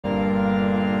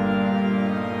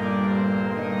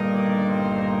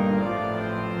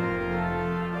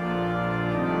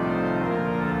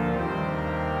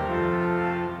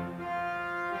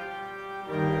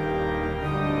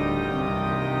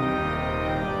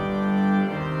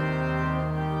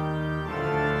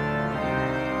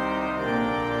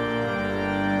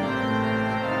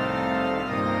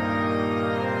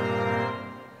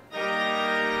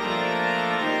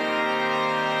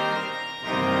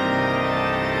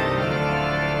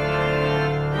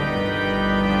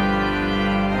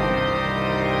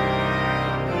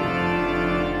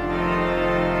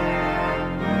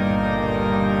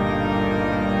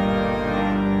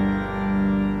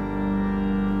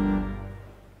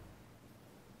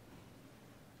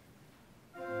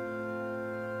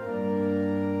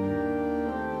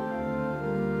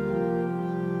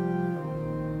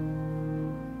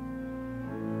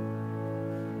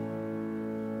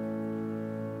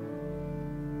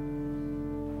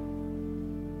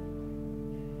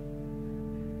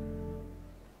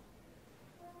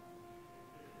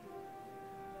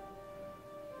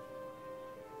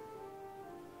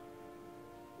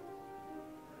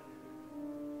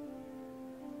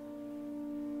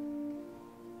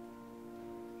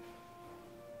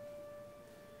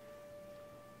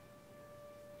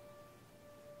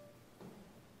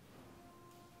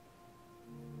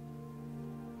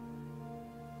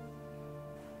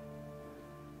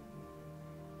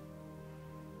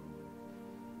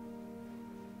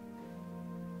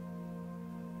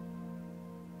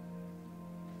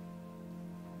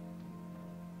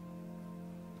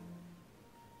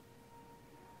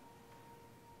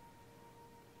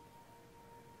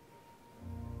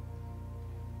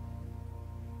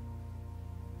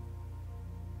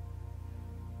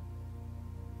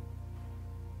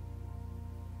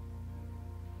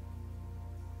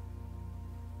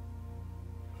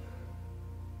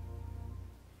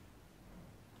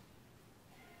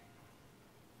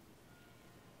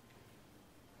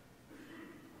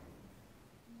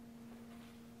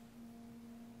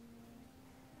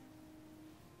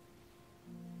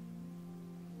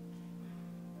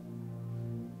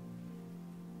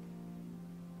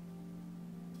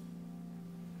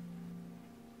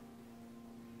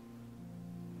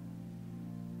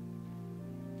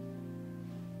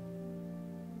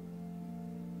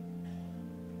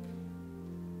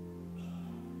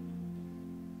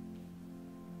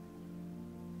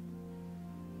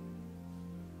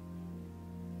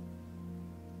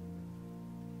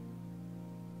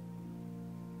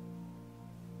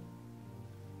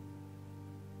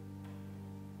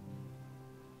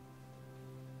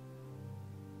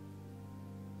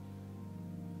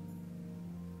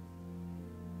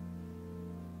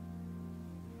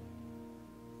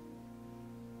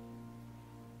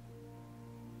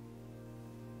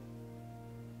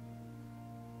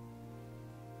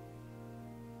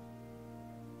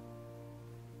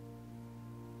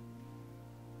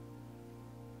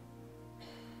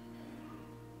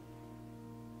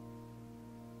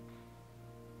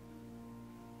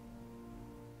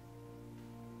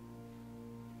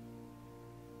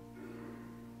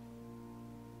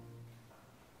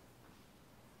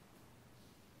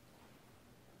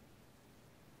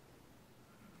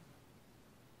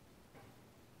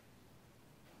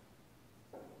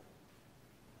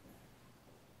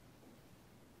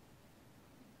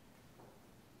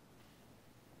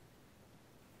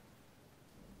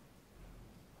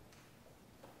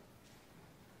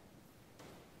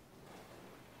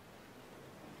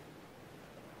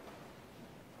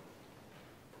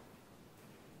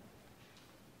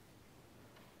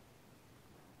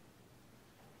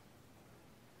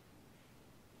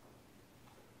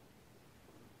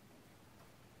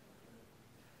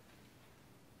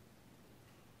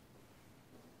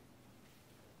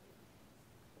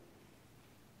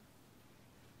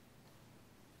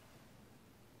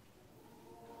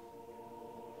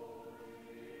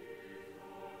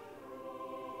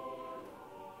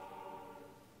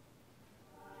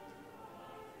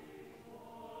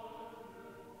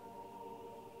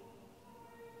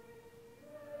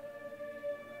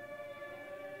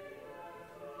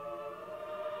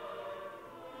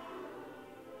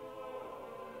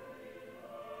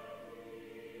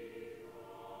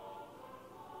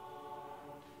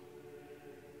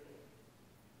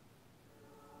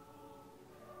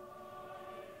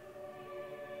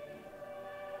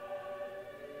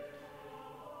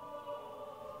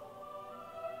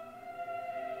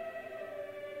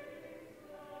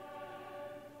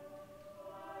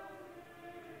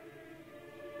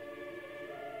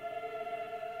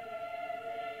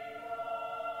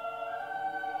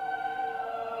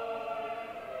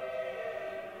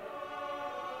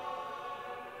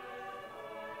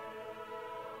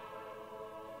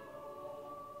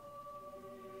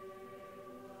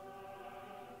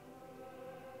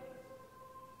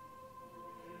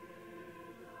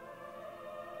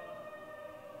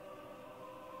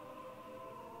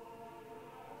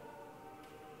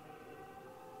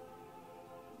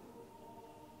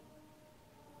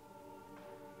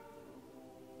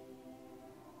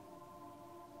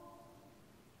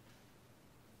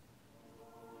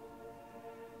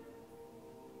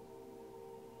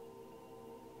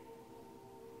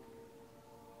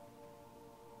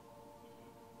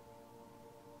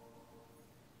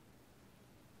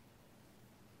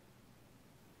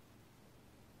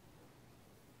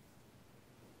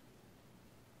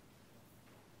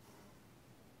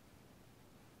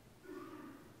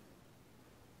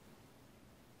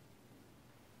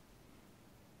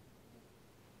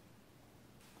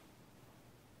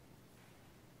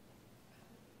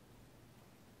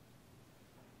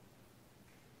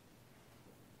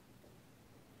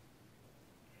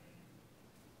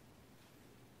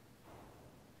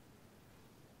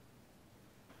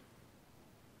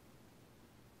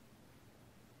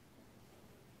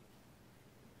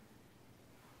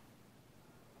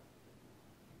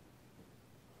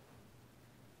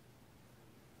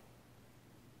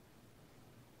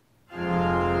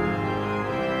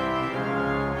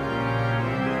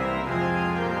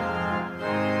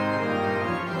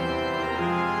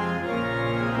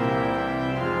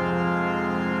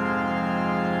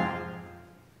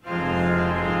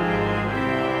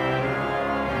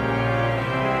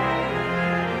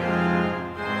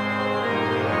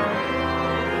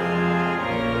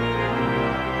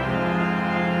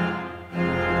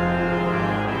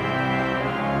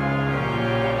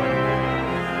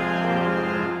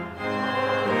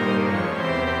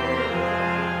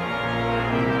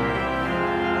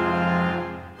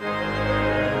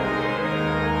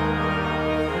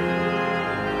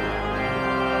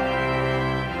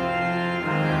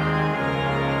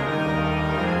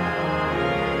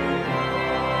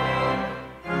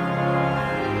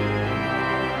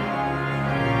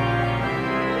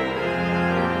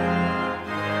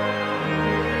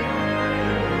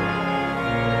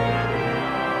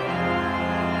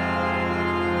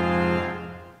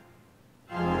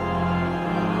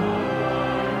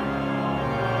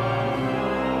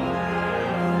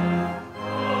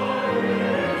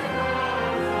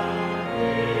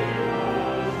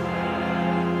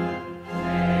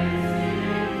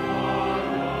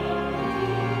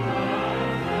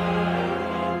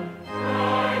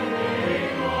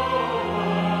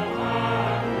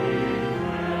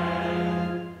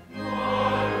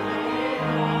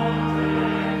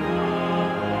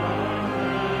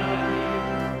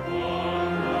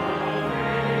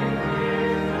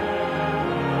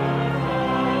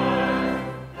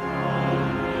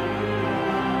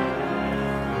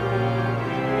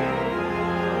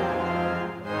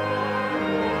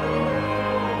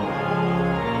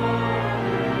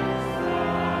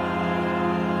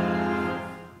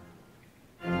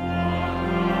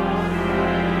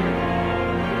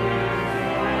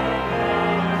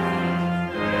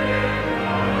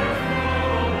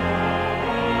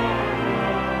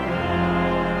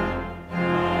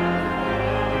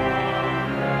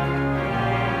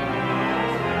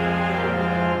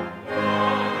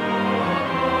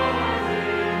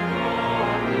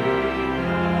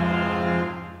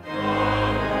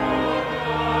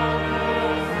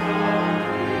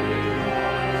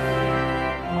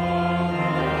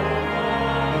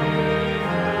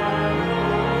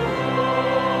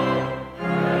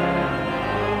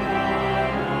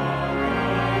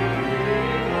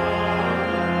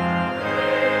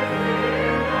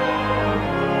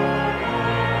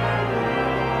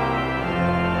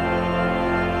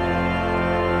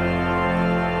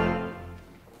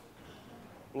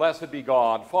Blessed be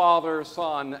God, Father,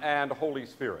 Son, and Holy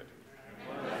Spirit.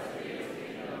 And blessed be his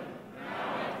kingdom,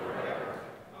 now and forever.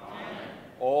 Amen.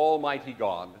 Almighty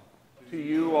God, to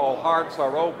you all hearts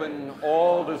are open,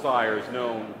 all desires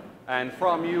known, and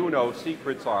from you no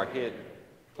secrets are hid.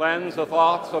 Cleanse the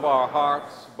thoughts of our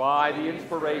hearts by the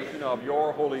inspiration of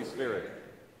your Holy Spirit,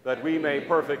 that we may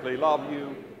perfectly love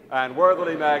you and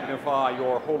worthily magnify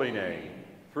your holy name.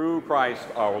 Through Christ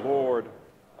our Lord.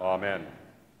 Amen.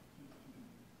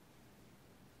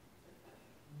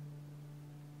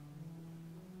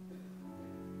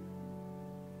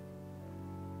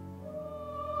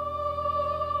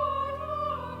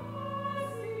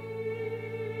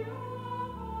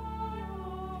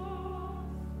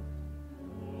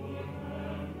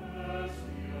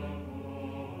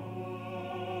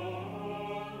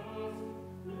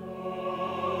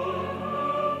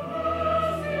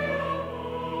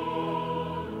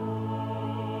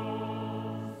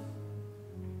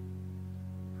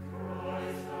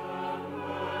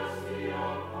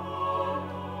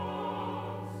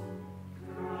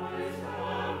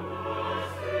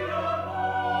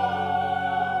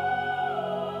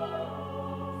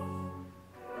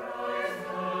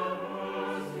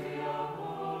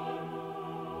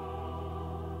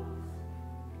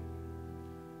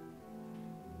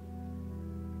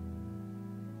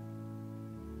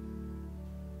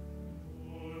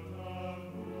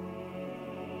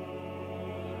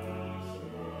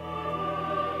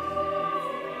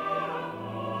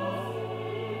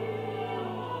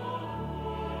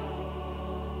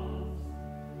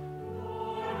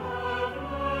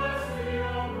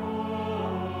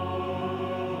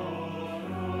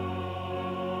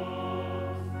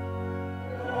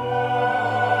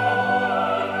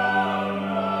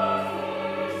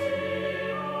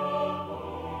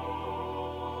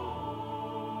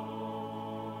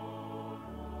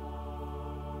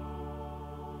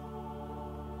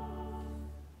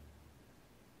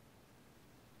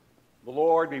 The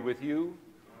Lord be with you.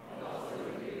 And also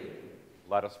with you.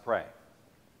 Let us pray.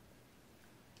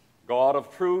 God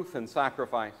of truth and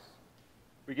sacrifice,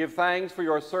 we give thanks for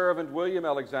your servant William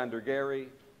Alexander Guerry,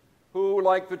 who,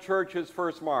 like the Church's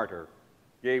first martyr,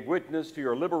 gave witness to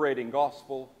your liberating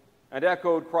gospel and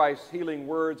echoed Christ's healing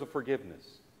words of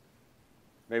forgiveness.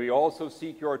 May we also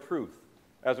seek your truth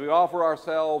as we offer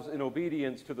ourselves in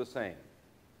obedience to the same.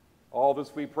 All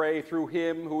this we pray through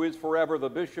him who is forever the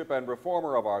Bishop and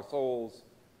Reformer of our souls,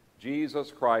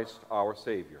 Jesus Christ our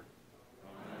Savior.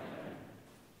 Amen.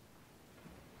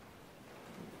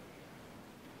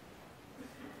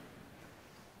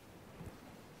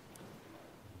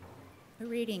 A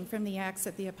reading from the Acts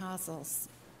of the Apostles.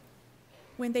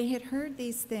 When they had heard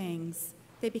these things,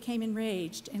 they became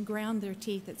enraged and ground their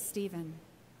teeth at Stephen.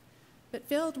 But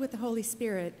filled with the Holy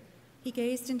Spirit, he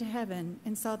gazed into heaven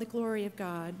and saw the glory of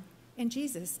God, and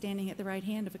Jesus standing at the right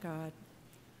hand of God.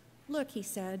 Look, he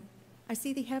said, I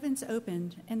see the heavens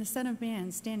opened and the Son of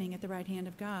Man standing at the right hand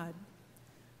of God.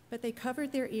 But they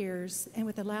covered their ears, and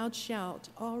with a loud shout,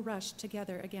 all rushed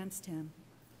together against him.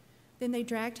 Then they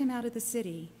dragged him out of the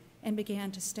city and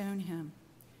began to stone him.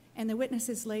 And the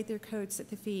witnesses laid their coats at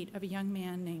the feet of a young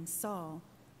man named Saul.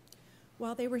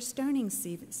 While they were stoning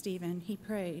Stephen, he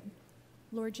prayed,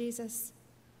 Lord Jesus,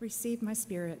 receive my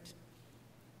spirit.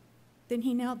 Then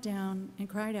he knelt down and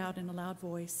cried out in a loud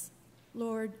voice,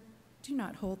 Lord, do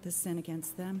not hold this sin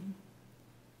against them.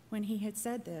 When he had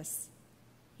said this,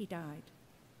 he died.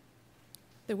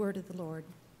 The word of the Lord.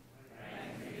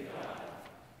 Thanks be to God.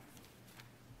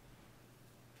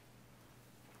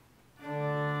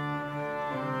 Amen.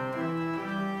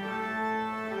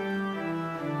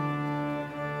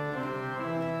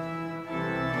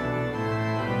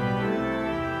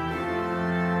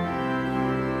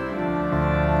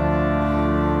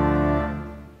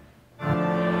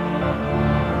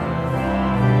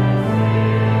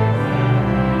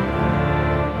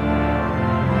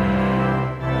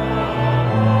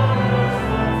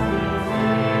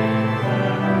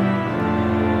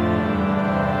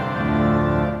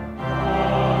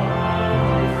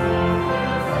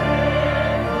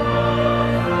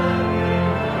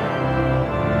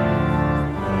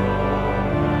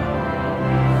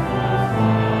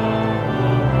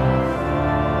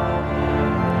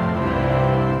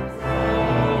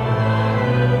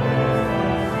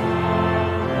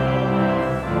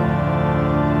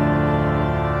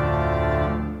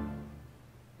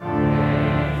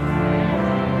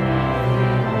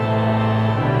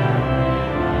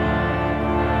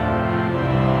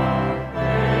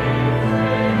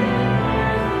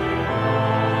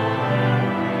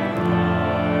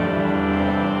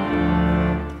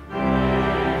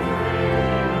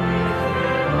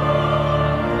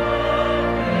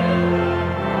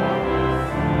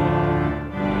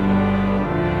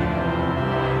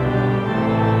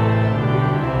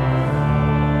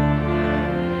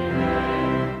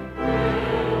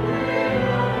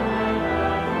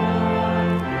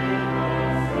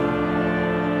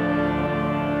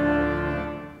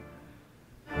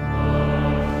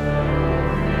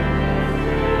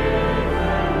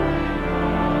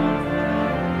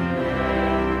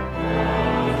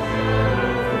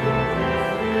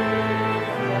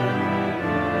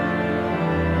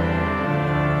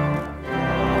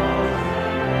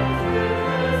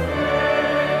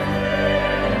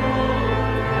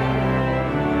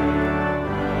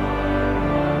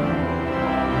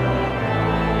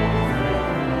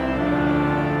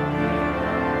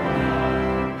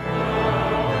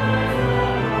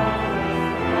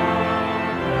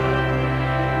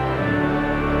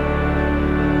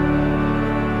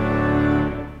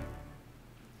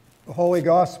 Holy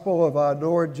Gospel of our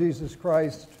Lord Jesus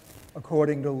Christ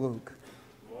according to Luke.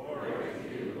 Glory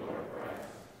to you, Lord Christ.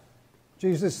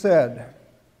 Jesus said,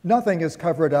 "Nothing is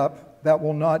covered up that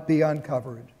will not be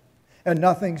uncovered, and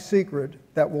nothing secret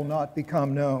that will not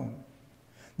become known.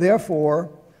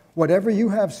 Therefore, whatever you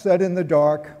have said in the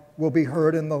dark will be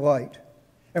heard in the light,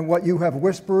 and what you have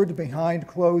whispered behind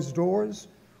closed doors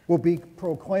will be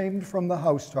proclaimed from the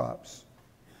housetops.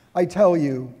 I tell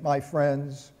you, my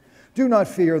friends, do not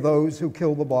fear those who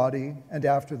kill the body, and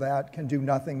after that can do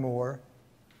nothing more.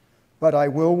 But I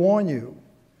will warn you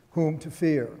whom to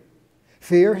fear.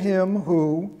 Fear him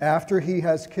who, after he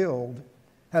has killed,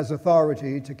 has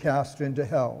authority to cast into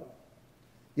hell.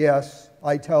 Yes,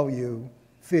 I tell you,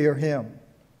 fear him.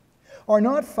 Are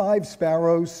not 5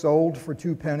 sparrows sold for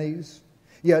 2 pennies?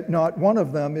 Yet not one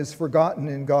of them is forgotten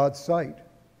in God's sight.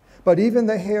 But even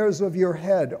the hairs of your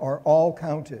head are all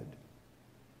counted.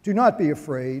 Do not be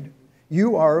afraid.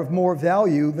 You are of more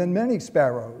value than many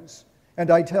sparrows.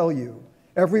 And I tell you,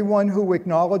 everyone who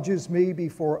acknowledges me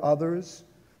before others,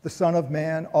 the Son of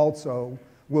Man also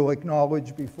will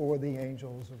acknowledge before the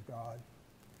angels of God."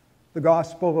 The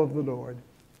Gospel of the Lord.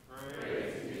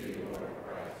 Praise to you, Lord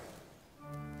Christ.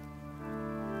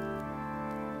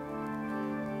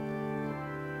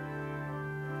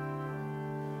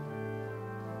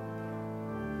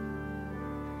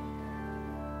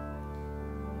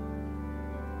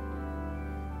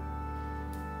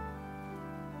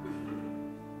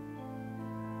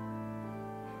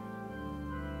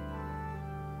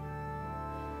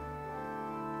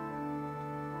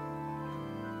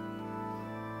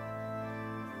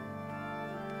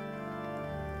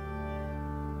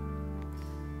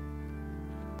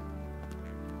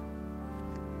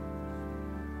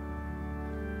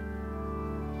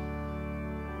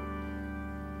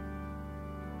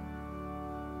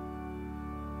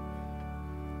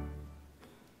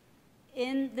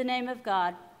 In the name of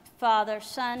God, Father,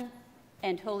 Son,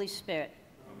 and Holy Spirit.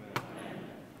 Amen.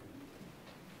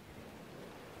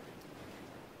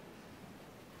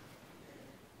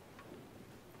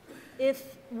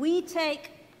 If we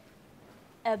take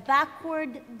a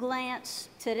backward glance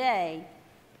today,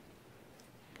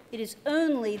 it is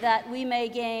only that we may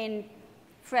gain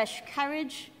fresh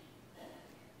courage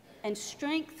and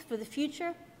strength for the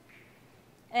future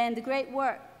and the great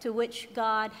work to which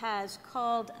God has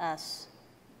called us.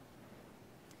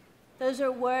 Those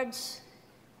are words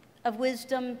of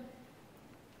wisdom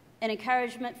and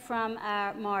encouragement from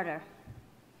our martyr,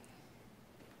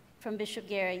 from Bishop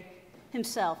Guerry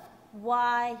himself.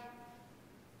 Why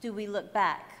do we look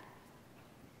back?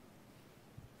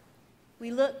 We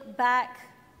look back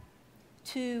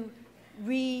to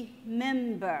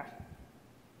remember,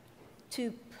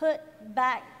 to put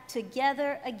back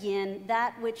together again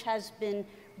that which has been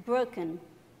broken.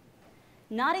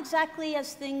 Not exactly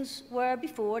as things were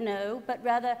before, no, but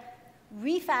rather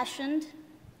refashioned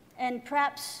and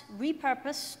perhaps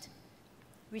repurposed,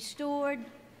 restored,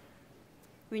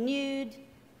 renewed,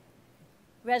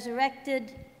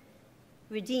 resurrected,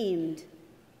 redeemed.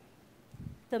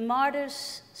 The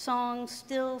martyr's song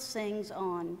still sings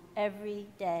on every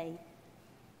day.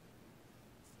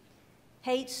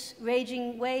 Hate's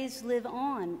raging waves live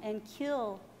on and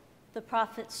kill the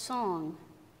prophet's song.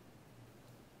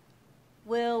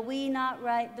 Will we not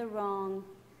right the wrong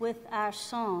with our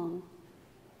song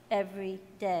every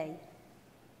day?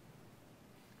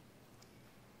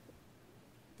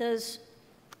 Those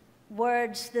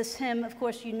words, this hymn, of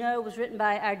course, you know, was written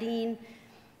by our dean,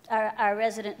 our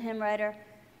resident hymn writer.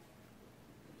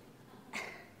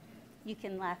 You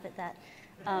can laugh at that.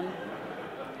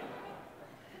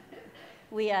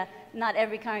 Not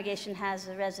every congregation has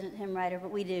a resident hymn writer, but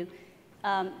we do.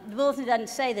 The Bulletin doesn't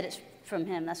say that it's from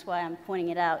him. That's why I'm pointing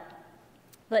it out.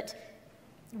 But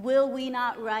will we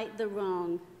not right the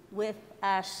wrong with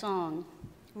our song?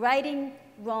 Righting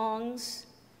wrongs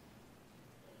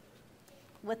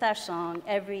with our song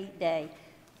every day.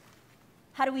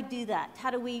 How do we do that? How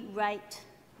do we right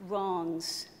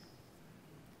wrongs?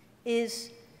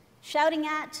 Is shouting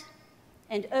at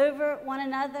and over one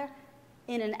another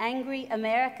in an angry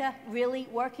America really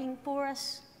working for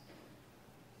us?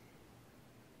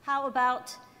 How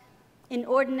about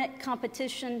inordinate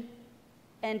competition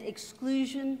and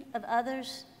exclusion of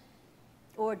others,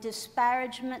 or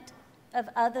disparagement of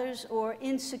others, or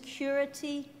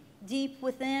insecurity deep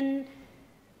within,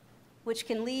 which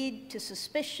can lead to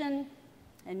suspicion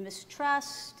and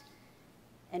mistrust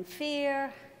and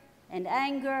fear and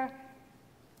anger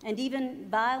and even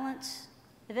violence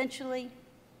eventually?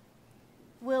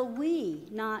 Will we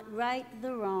not right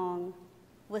the wrong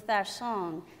with our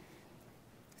song?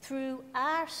 Through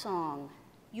our song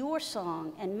your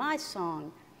song and my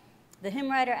song, the hymn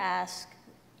writer asks,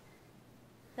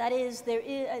 that is, there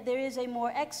is a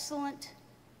more excellent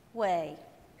way.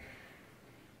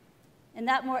 And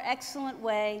that more excellent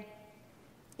way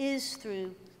is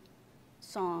through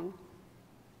song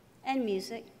and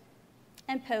music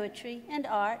and poetry and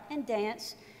art and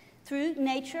dance, through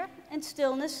nature and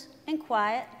stillness and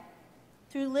quiet,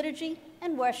 through liturgy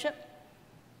and worship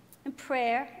and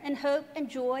prayer and hope and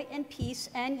joy and peace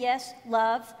and, yes,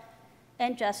 love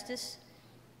and justice.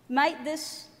 Might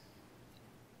this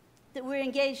that we're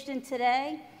engaged in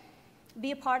today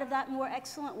be a part of that more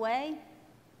excellent way,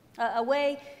 a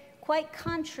way quite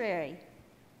contrary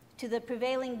to the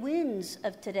prevailing winds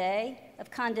of today of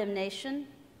condemnation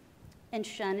and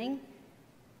shunning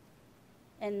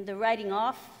and the writing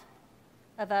off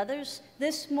of others.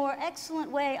 This more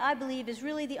excellent way, I believe, is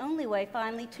really the only way,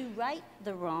 finally, to right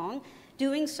the wrong,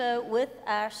 doing so with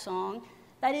our song.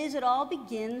 That is, it all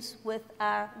begins with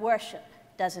our worship,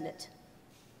 doesn't it?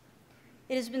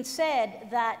 It has been said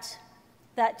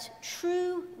that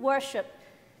true worship,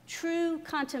 true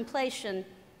contemplation,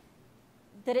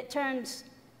 that it turns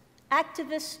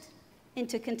activists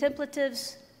into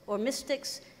contemplatives or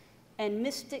mystics, and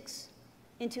mystics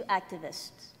into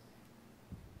activists.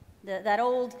 That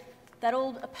old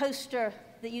poster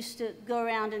that used to go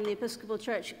around in the Episcopal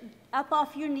Church, up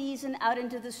off your knees and out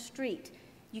into the street.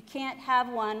 You can't have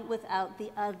one without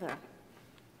the other.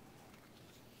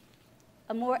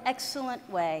 A more excellent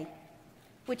way,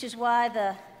 which is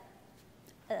why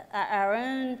our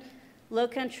own Low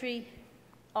Country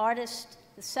artist,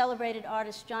 the celebrated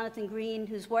artist Jonathan Greene,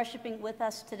 who's worshiping with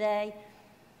us today.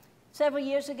 Several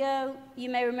years ago, you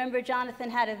may remember Jonathan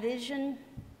had a vision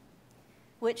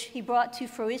which he brought to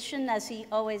fruition, as he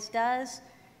always does,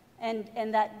 and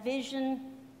that vision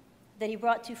that he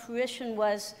brought to fruition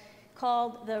was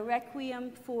called the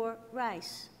Requiem for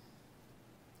Rice.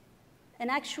 An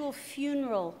actual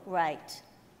funeral rite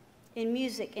in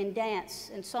music and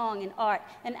dance and song and art,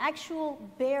 an actual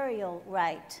burial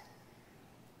rite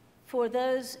for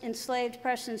those enslaved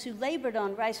persons who labored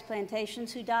on rice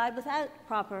plantations, who died without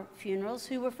proper funerals,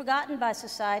 who were forgotten by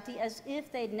society as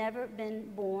if they'd never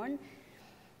been born.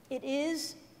 It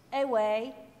is a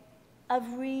way of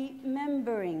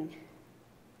remembering,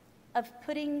 of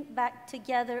putting back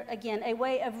together again, a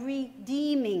way of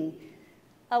redeeming,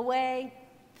 a way,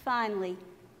 finally,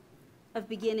 of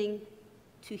beginning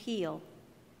to heal.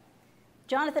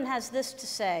 Jonathan has this to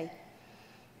say: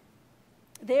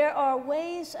 there are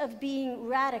ways of being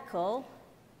radical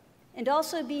and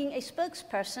also being a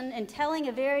spokesperson and telling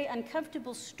a very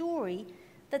uncomfortable story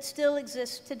that still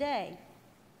exists today.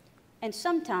 And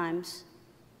sometimes,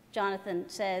 Jonathan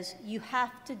says, you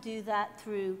have to do that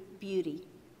through beauty.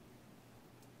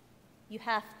 You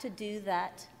have to do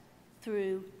that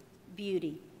through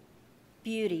beauty.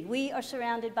 Beauty. We are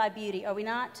surrounded by beauty, are we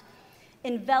not?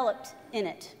 Enveloped in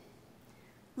it.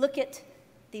 Look at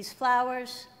these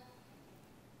flowers.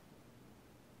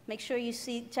 Make sure you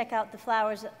check out the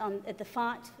flowers at the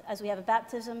font as we have a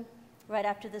baptism right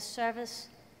after this service.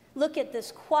 Look at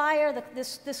this choir.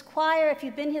 This choir, if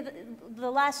you've been here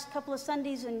the last couple of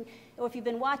Sundays, or if you've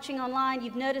been watching online,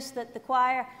 you've noticed that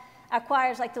our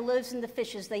choir is like the loaves and the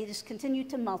fishes. They just continue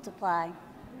to multiply.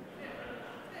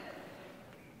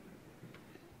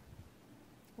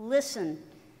 Listen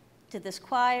to this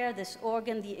choir, this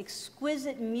organ, the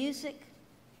exquisite music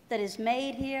that is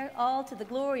made here, all to the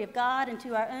glory of God and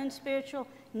to our own spiritual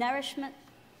nourishment.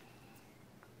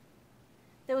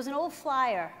 There was an old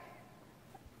flyer,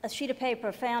 a sheet of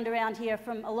paper found around here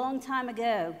from a long time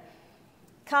ago.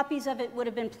 Copies of it would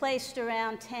have been placed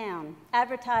around town,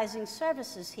 advertising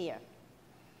services here.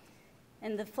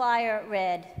 And the flyer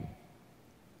read,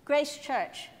 Grace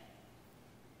Church,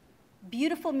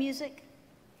 beautiful music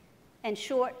and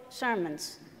short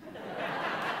sermons.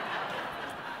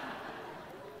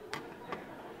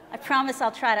 I promise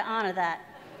I'll try to honor that.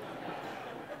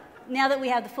 Now that we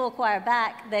have the full choir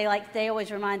back, they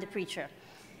always remind the preacher.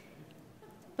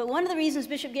 But one of the reasons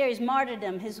Bishop Guerry's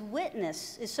martyrdom, his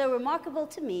witness, is so remarkable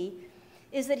to me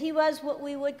is that he was what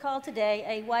we would call today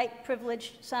a white,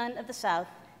 privileged son of the South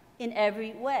in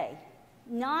every way.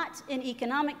 Not in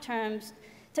economic terms,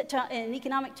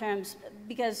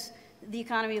 because the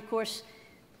economy, of course,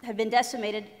 had been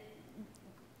decimated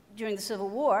during the Civil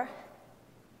War.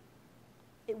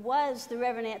 It was the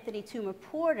Reverend Anthony Toomer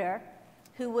Porter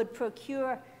who would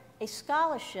procure a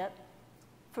scholarship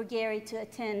for Guerry to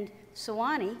attend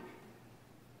Sewanee.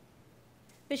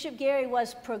 Bishop Guerry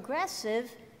was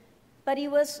progressive, but he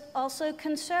was also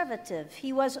conservative.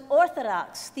 He was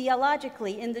orthodox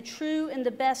theologically in the true and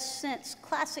the best sense,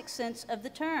 classic sense of the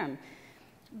term.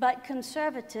 but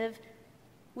conservative,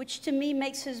 which to me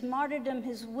makes his martyrdom,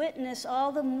 his witness,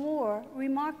 all the more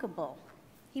remarkable.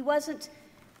 He wasn't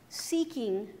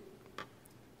seeking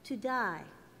to die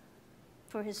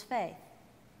for his faith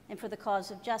and for the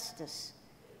cause of justice.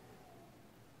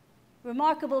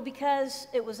 Remarkable because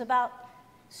it was about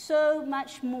so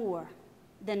much more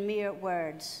than mere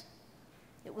words.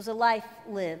 It was a life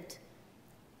lived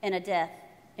and a death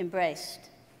embraced.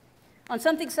 On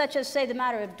something such as, say, the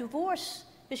matter of divorce,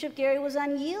 Bishop Guerry was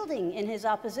unyielding in his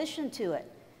opposition to it.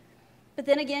 But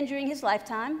then again, during his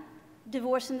lifetime,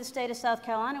 divorce in the state of South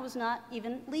Carolina was not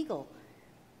even legal.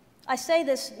 I say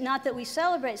this not that we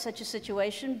celebrate such a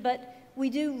situation, but we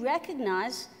do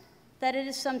recognize that it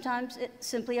is sometimes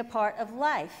simply a part of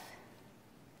life.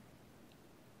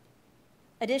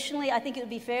 Additionally, I think it would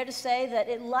be fair to say that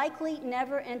it likely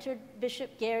never entered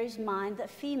Bishop Guerry's mind that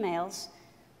females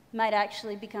might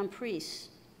actually become priests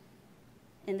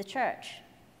in the church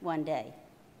one day.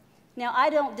 Now, I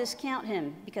don't discount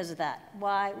him because of that.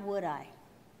 Why would I?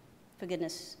 For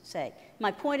goodness sake. My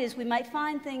point is, we might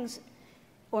find things,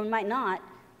 or might not,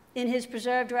 in his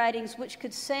preserved writings which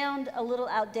could sound a little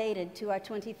outdated to our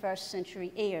 21st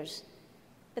century ears.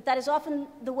 But that is often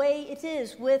the way it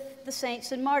is with the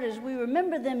saints and martyrs. We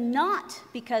remember them not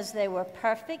because they were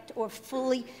perfect or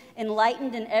fully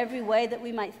enlightened in every way that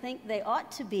we might think they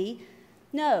ought to be.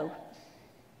 No.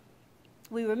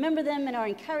 We remember them and are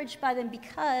encouraged by them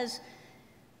because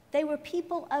they were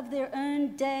people of their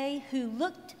own day who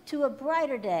looked to a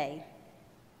brighter day,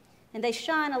 and they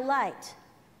shine a light,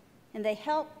 and they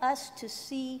help us to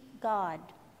see God.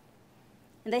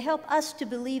 And they help us to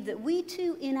believe that we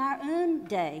too, in our own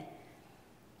day,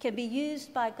 can be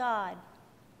used by God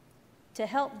to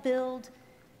help build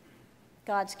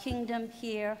God's kingdom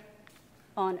here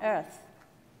on earth.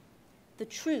 The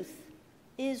truth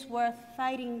is worth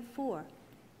fighting for,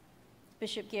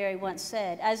 Bishop Guerry once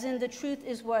said, as in the truth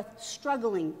is worth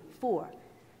struggling for.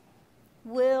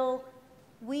 Will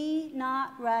we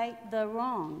not right the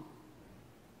wrong?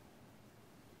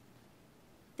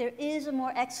 There is a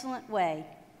more excellent way,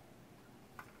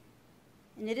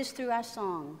 and it is through our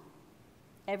song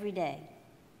every day.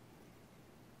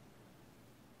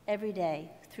 Every day,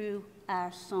 through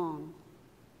our song.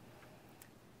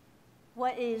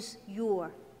 What is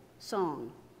your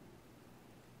song?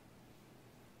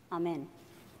 Amen.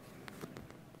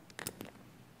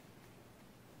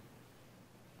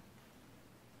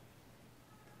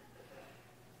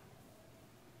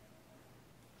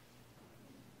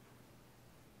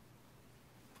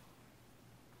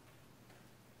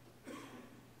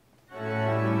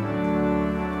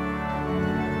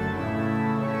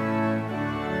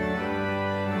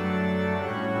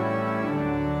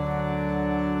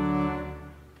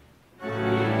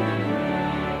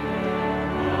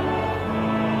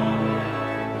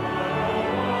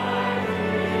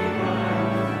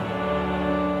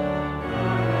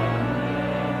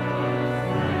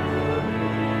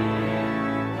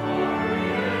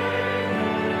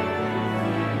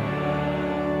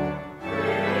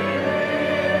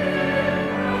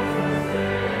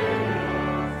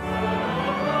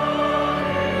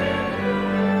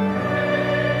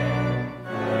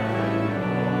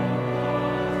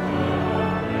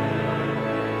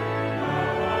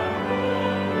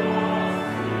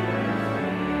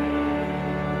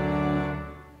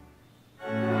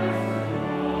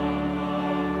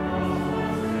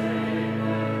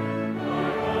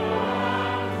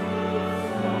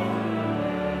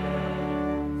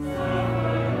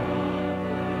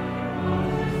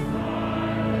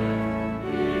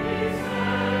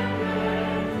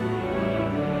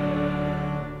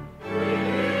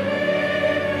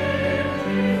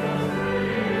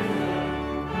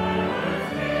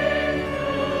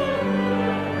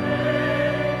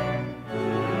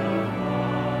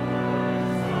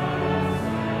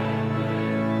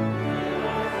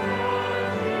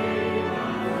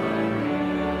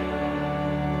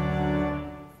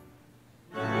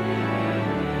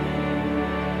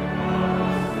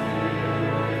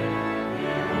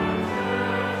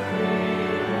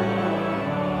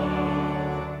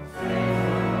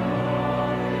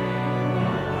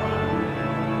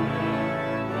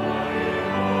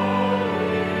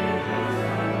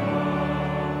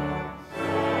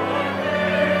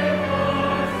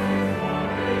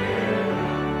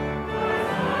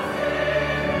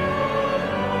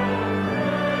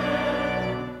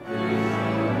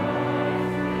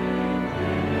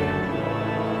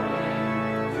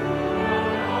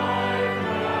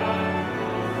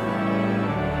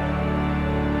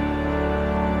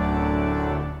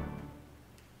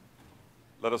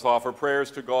 Let us offer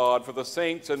prayers to God for the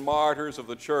saints and martyrs of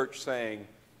the Church, saying,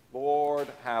 Lord,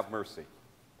 have mercy.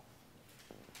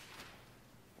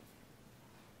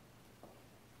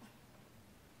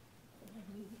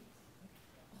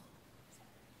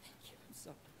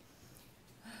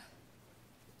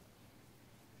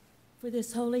 For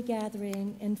this holy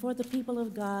gathering and for the people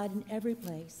of God in every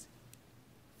place,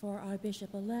 for our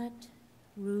Bishop-elect,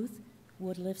 Ruth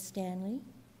Woodliff Stanley,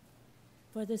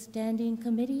 for the Standing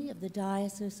Committee of the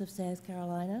Diocese of South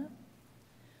Carolina,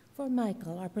 for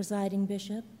Michael, our presiding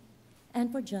bishop,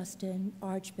 and for Justin,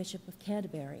 Archbishop of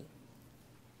Canterbury,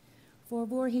 for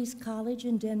Voorhees College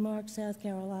in Denmark, South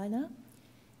Carolina,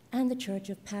 and the Church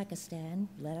of Pakistan,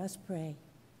 let us pray.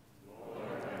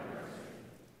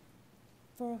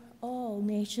 For all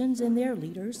nations and their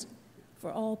leaders,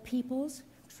 for all peoples,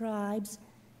 tribes,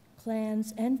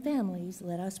 clans, and families,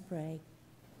 let us pray.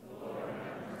 Lord,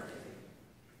 have mercy.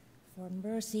 For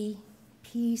mercy,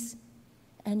 peace,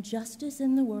 and justice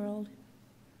in the world,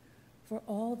 for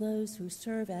all those who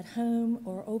serve at home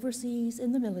or overseas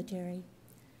in the military,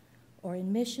 or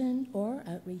in mission or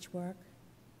outreach work,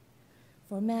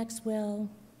 for Maxwell,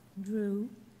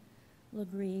 Drew,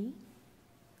 Legree,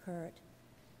 Kurt,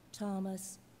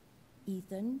 Thomas,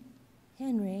 Ethan,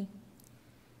 Henry,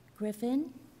 Griffin,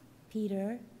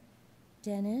 Peter,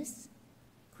 Dennis,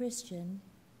 Christian,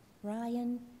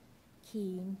 Bryan,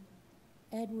 Keen,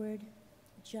 Edward,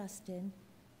 Justin,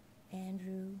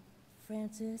 Andrew,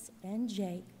 Francis, and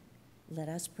Jake, let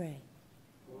us pray.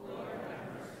 Lord,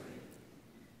 have mercy.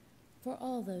 For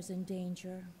all those in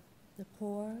danger, the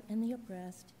poor and the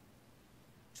oppressed,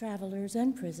 travelers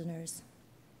and prisoners,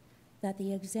 that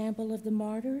the example of the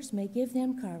martyrs may give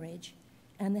them courage,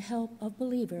 and the help of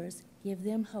believers give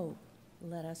them hope,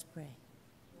 let us pray.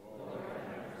 Lord,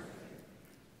 have mercy.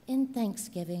 In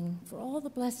thanksgiving for all the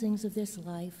blessings of this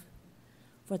life,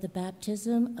 for the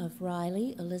baptism of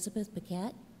Riley Elizabeth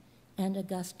Paquette and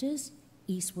Augustus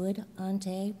Eastwood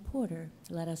Ante Porter,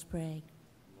 let us pray.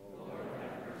 Lord,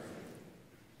 have mercy.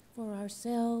 For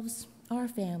ourselves, our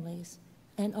families,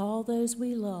 and all those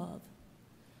we love,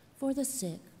 for the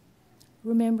sick,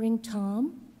 remembering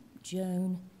Tom,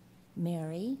 Joan,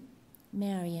 Mary,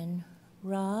 Marion,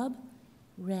 Rob,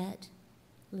 Rhett,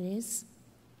 Liz,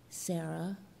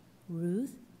 Sarah,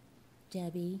 Ruth,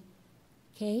 Debbie,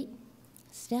 Kate,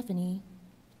 Stephanie,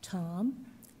 Tom,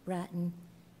 Bratton,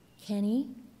 Kenny,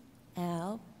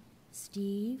 Al,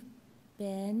 Steve,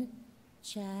 Ben,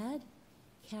 Chad,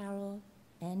 Carol,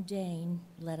 and Dane,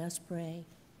 let us pray.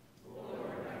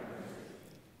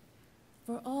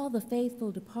 For all the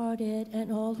faithful departed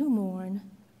and all who mourn,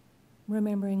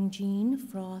 remembering Jean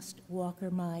Frost Walker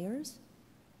Myers,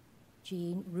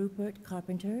 Jean Rupert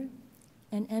Carpenter,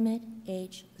 and Emmett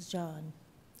H. John,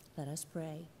 let us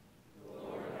pray.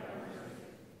 Lord, have mercy.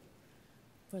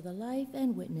 For the life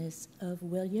and witness of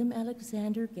William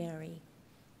Alexander Guerry,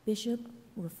 Bishop,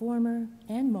 Reformer,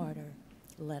 and Martyr,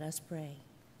 let us pray.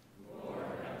 Lord,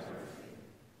 have mercy.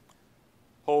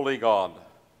 Holy God,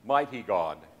 mighty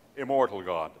God, immortal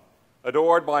God,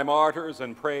 adored by martyrs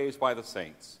and praised by the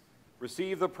saints,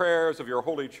 receive the prayers of your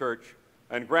holy church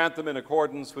and grant them in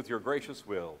accordance with your gracious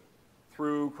will,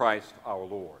 through Christ our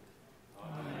Lord.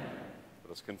 Amen.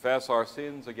 Let us confess our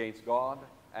sins against God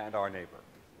and our neighbor.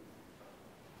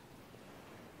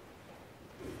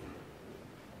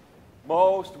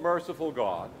 Most merciful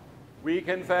God, we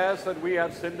confess that we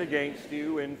have sinned against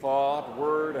you in thought,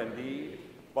 word, and deed,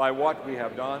 by what we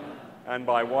have done and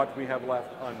by what we have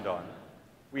left undone.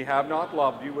 We have not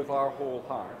loved you with our whole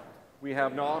heart. We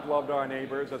have not loved our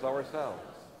neighbors as ourselves.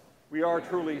 We are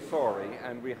truly sorry,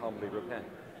 and we humbly repent.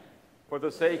 For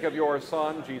the sake of your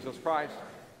Son, Jesus Christ,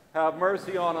 have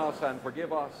mercy on us and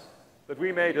forgive us, that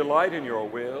we may delight in your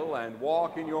will and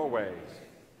walk in your ways,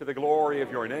 to the glory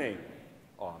of your name.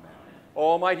 Amen.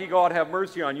 Almighty God, have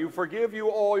mercy on you, forgive you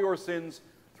all your sins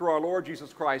through our Lord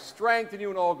Jesus Christ, strengthen you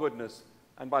in all goodness,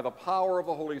 and by the power of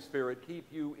the Holy Spirit, keep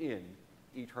you in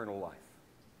eternal life.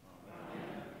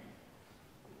 Amen.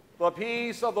 The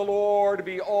peace of the Lord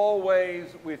be always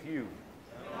with you.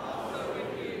 And also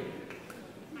with you.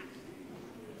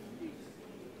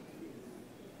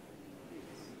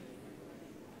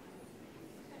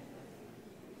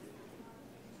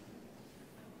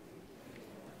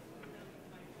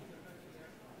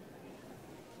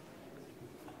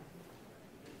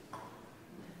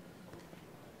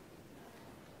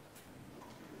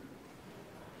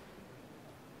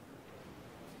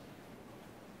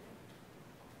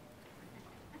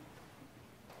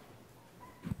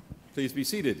 Please be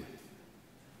seated.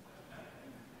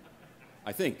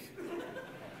 I think.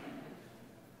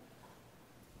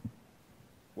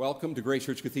 Welcome to Grace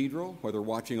Church Cathedral, whether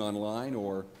watching online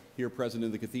or here present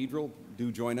in the cathedral.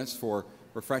 Do join us for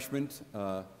refreshment,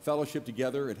 fellowship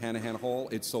together at Hanahan Hall.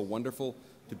 It's so wonderful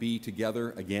to be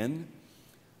together again.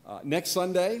 Next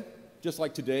Sunday, just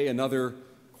like today, another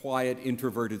quiet,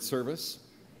 introverted service.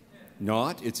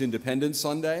 It's Independence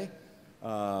Sunday.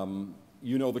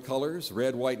 You know the colors,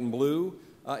 red, white, and blue.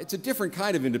 It's a different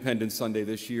kind of Independence Sunday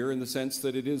this year in the sense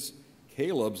that it is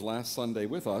Caleb's last Sunday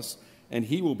with us, and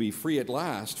he will be free at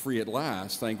last,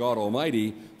 thank God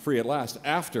Almighty, free at last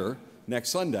after next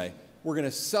Sunday. We're going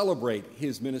to celebrate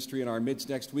his ministry in our midst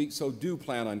next week, so do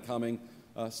plan on coming.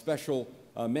 A special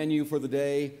menu for the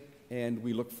day, and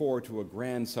we look forward to a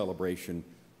grand celebration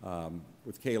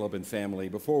with Caleb and family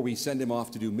before we send him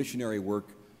off to do missionary work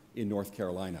in North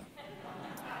Carolina.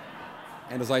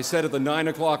 And as I said at the 9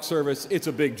 o'clock service, it's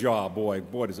a big job, boy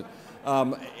does it.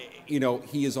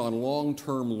 He is on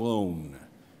long-term loan,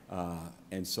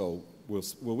 and so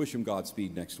we'll wish him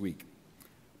Godspeed next week.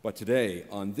 But today,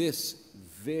 on this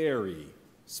very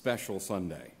special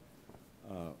Sunday,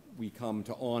 we come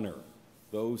to honor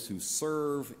those who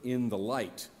serve in the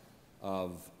light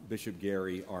of Bishop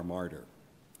Guerry, our martyr.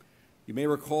 You may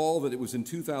recall that it was in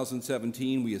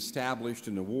 2017 we established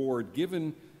an award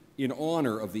given in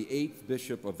honor of the 8th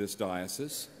bishop of this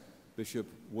diocese, Bishop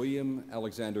William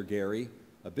Alexander Guerry,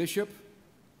 a bishop,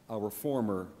 a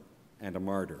reformer, and a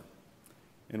martyr.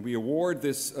 And we award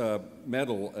this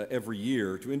medal every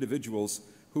year to individuals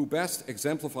who best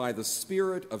exemplify the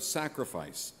spirit of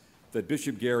sacrifice that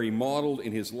Bishop Guerry modeled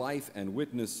in his life and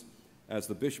witness as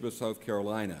the Bishop of South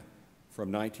Carolina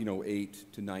from 1908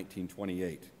 to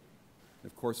 1928.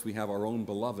 And of course, we have our own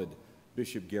beloved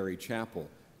Bishop Guerry Chapel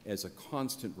as a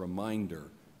constant reminder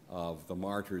of the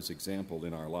martyr's example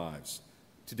in our lives.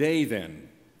 Today, then,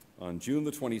 on June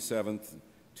the 27th,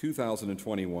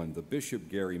 2021, the Bishop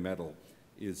Guerry Medal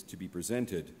is to be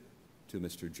presented to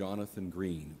Mr. Jonathan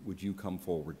Greene. Would you come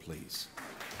forward, please?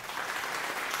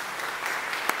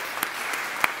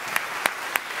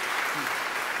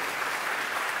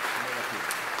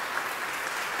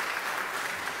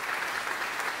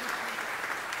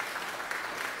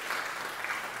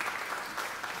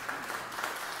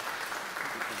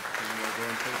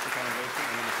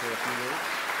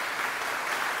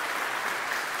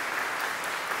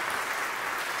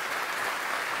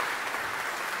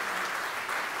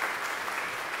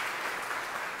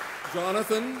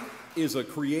 Jonathan is a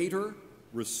creator,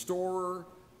 restorer,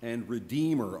 and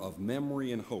redeemer of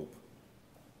memory and hope.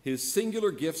 His singular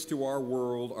gifts to our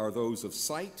world are those of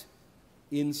sight,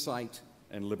 insight,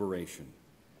 and liberation.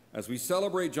 As we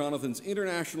celebrate Jonathan's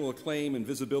international acclaim and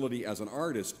visibility as an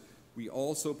artist, we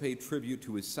also pay tribute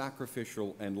to his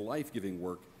sacrificial and life-giving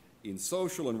work in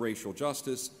social and racial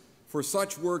justice, for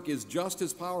such work is just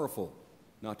as powerful,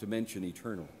 not to mention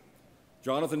eternal.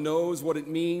 Jonathan knows what it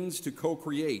means to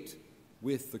co-create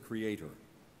with the Creator.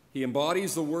 He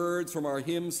embodies the words from our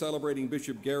hymn celebrating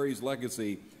Bishop Guerry's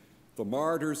legacy, "The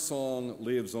Martyr's Song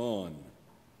Lives On."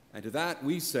 And to that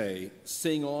we say,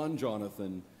 sing on,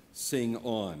 Jonathan, sing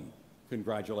on.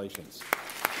 Congratulations.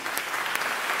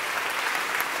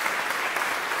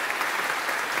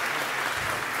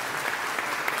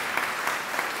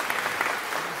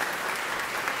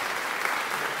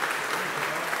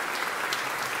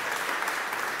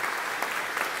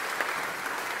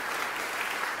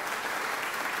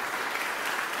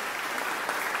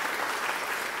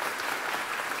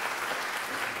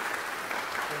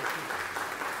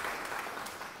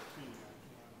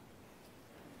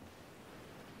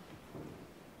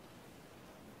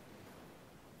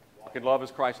 In love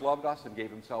as Christ loved us and gave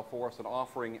himself for us, an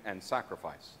offering and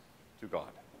sacrifice to God.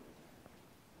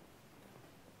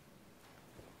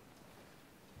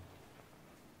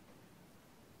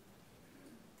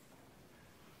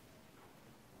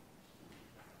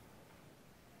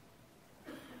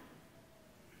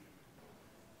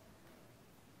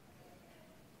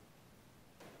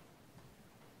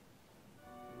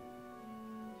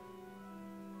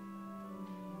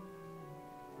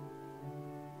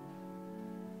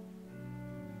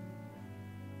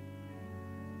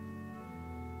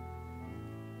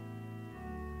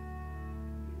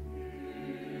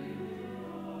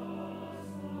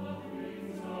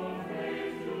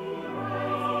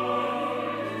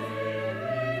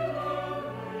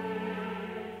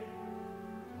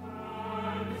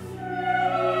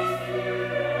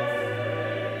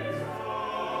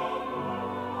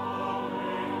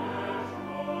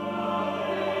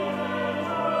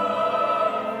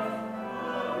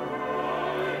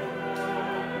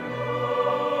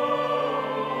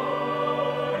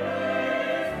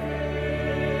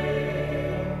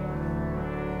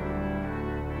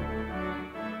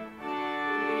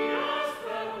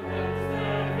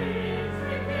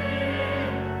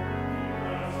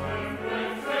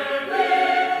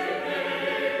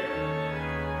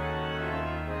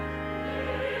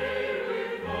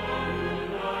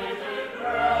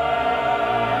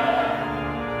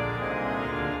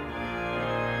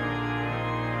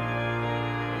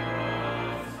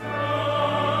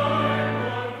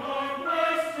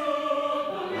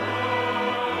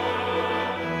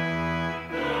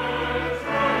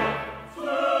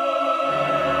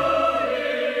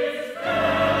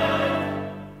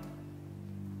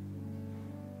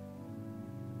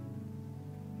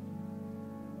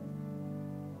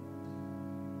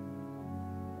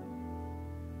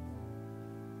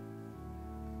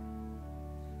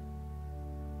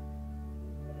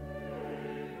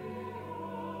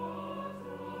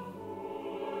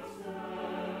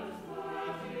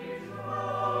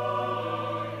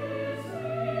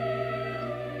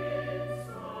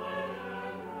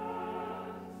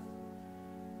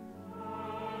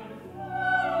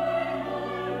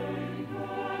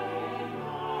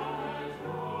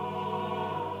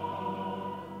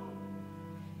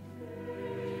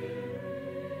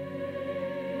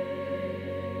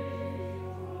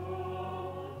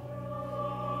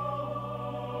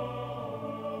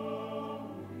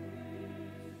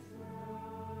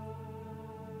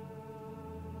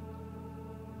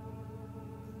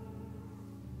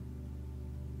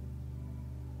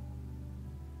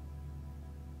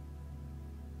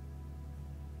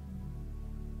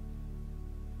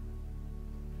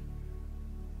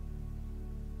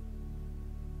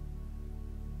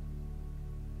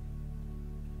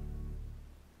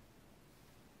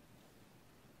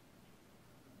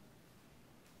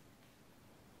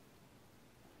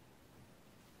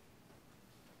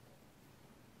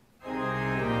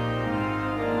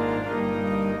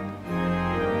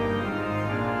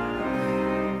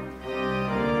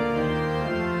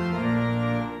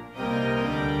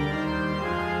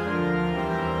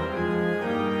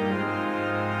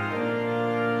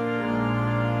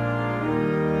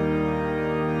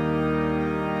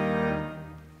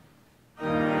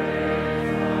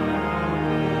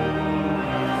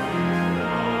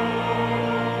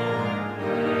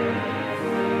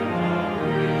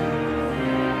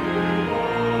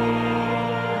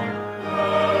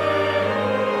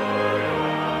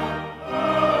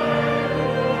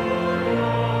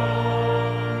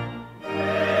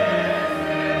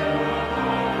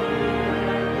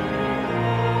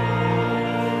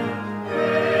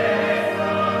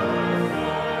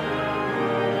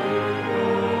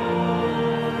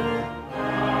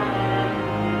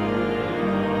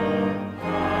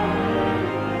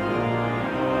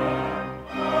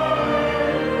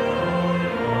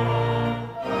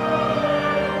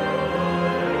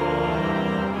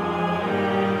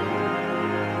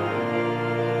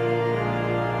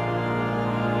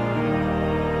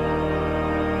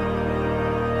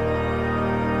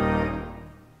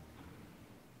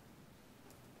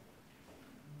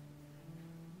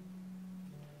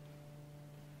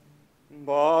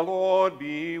 Lord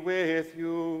be with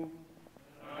you.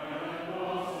 And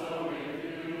also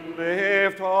with you.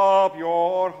 Lift up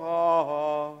your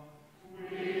heart.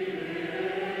 We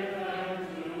lift them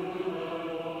to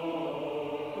the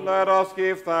Lord. Let us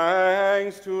give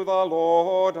thanks to the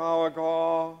Lord our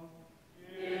God.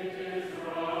 It is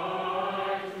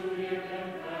right to give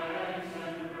him thanks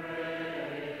and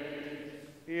praise.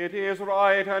 It is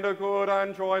right and a good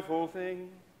and joyful thing,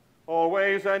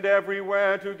 always and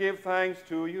everywhere to give thanks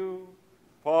to you,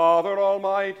 Father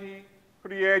Almighty,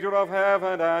 Creator of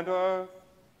heaven and earth,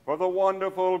 for the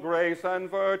wonderful grace and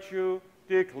virtue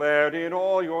declared in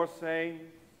all your saints,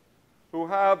 who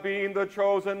have been the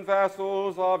chosen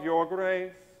vessels of your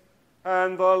grace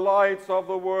and the lights of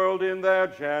the world in their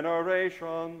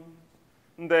generations.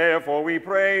 Therefore we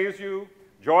praise you,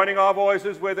 joining our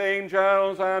voices with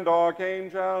angels and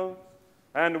archangels,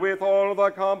 and with all the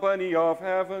company of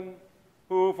heaven,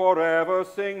 who forever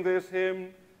sing this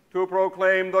hymn to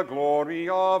proclaim the glory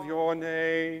of your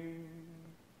name.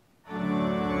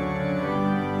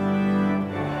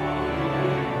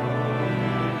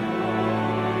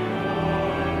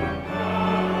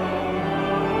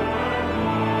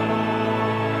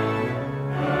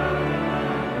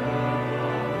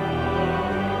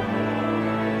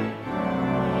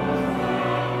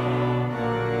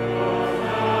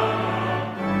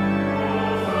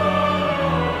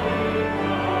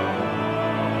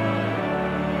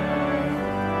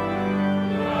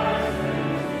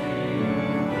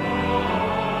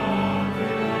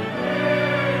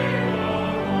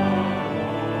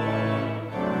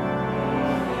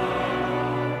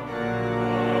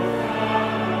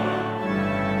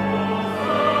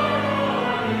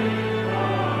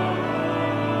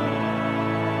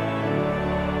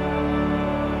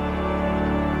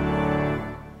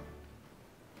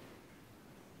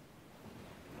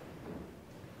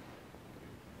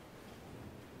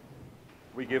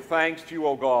 We give thanks to you,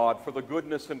 O God, for the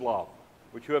goodness and love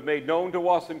which you have made known to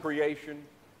us in creation,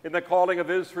 in the calling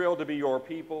of Israel to be your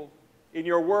people, in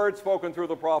your word spoken through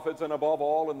the prophets, and above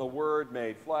all in the word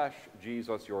made flesh,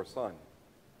 Jesus your Son.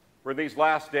 For in these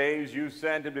last days you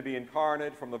sent him to be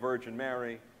incarnate from the Virgin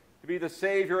Mary, to be the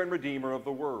Savior and Redeemer of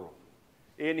the world.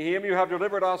 In him you have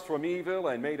delivered us from evil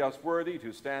and made us worthy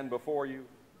to stand before you.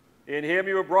 In him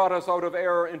you have brought us out of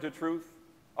error into truth,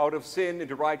 out of sin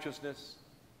into righteousness,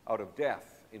 out of death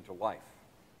into life.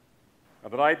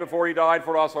 And the night before he died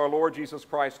for us, our Lord Jesus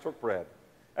Christ took bread,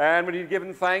 and when he had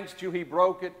given thanks to you, he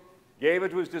broke it, gave it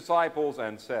to his disciples,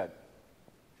 and said,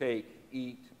 "Take,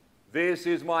 eat. This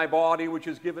is my body, which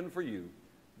is given for you.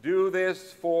 Do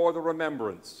this for the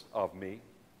remembrance of me."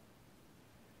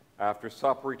 After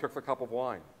supper, he took the cup of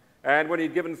wine, and when he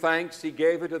had given thanks, he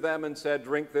gave it to them and said,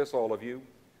 "Drink this, all of you.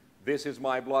 This is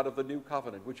my blood of the new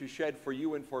covenant, which is shed for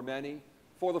you and for many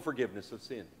for the forgiveness of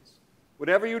sins.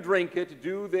 Whenever you drink it,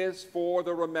 do this for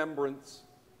the remembrance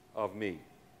of me."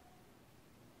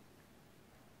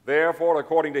 Therefore,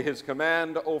 according to his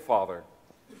command, O Father,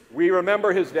 we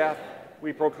remember his death,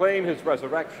 we proclaim his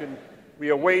resurrection, we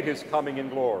await his coming in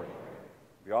glory.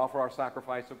 We offer our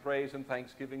sacrifice of praise and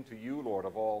thanksgiving to you, Lord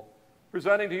of all,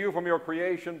 presenting to you from your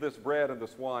creation this bread and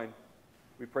this wine.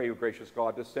 We pray you, gracious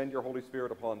God, to send your Holy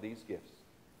Spirit upon these gifts,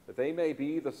 that they may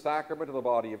be the sacrament of the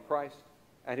body of Christ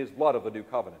and his blood of the new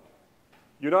covenant.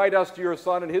 Unite us to your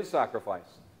Son and his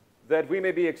sacrifice, that we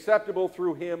may be acceptable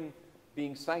through him,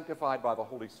 being sanctified by the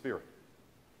Holy Spirit.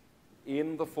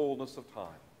 In the fullness of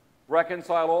time,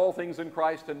 reconcile all things in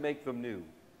Christ and make them new,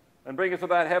 and bring us to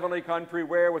that heavenly country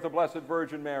where, with the Blessed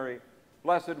Virgin Mary,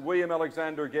 Blessed William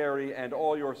Alexander Guerry, and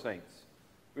all your saints,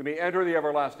 we may enter the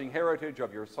everlasting heritage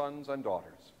of your sons and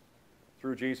daughters.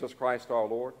 Through Jesus Christ our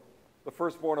Lord, the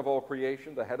firstborn of all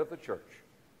creation, the head of the church,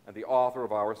 and the author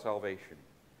of our salvation.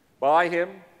 By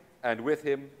him, and with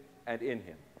him, and in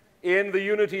him, in the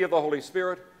unity of the Holy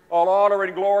Spirit, all honor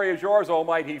and glory is yours,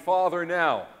 Almighty Father,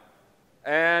 now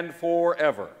and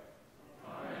forever.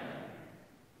 Amen.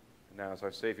 And now, as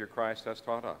our Savior Christ has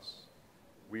taught us,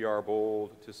 we are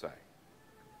bold to say,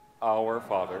 Our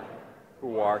Father,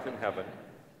 who art in heaven,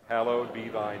 hallowed be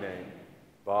thy name.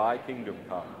 Thy kingdom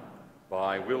come,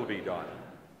 thy will be done,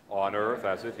 on earth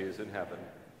as it is in heaven.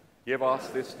 Give us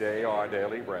this day our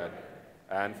daily bread,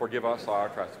 and forgive us our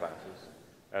trespasses,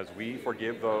 as we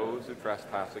forgive those who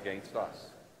trespass against us.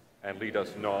 And lead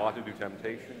us not into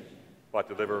temptation, but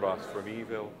deliver us from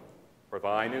evil. For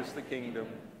thine is the kingdom,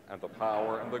 and the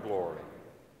power, and the glory,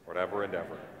 forever and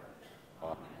ever.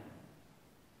 Amen.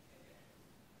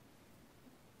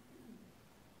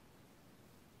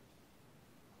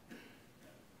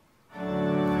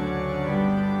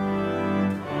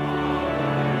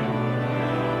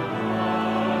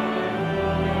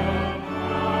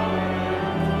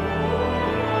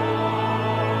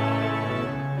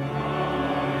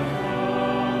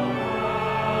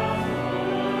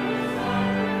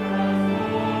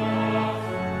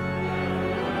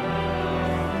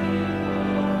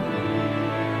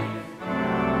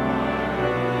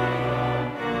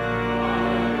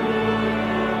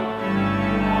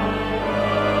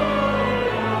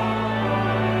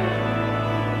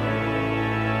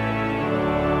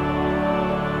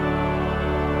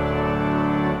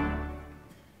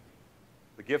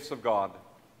 gifts of God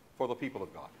for the people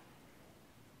of God.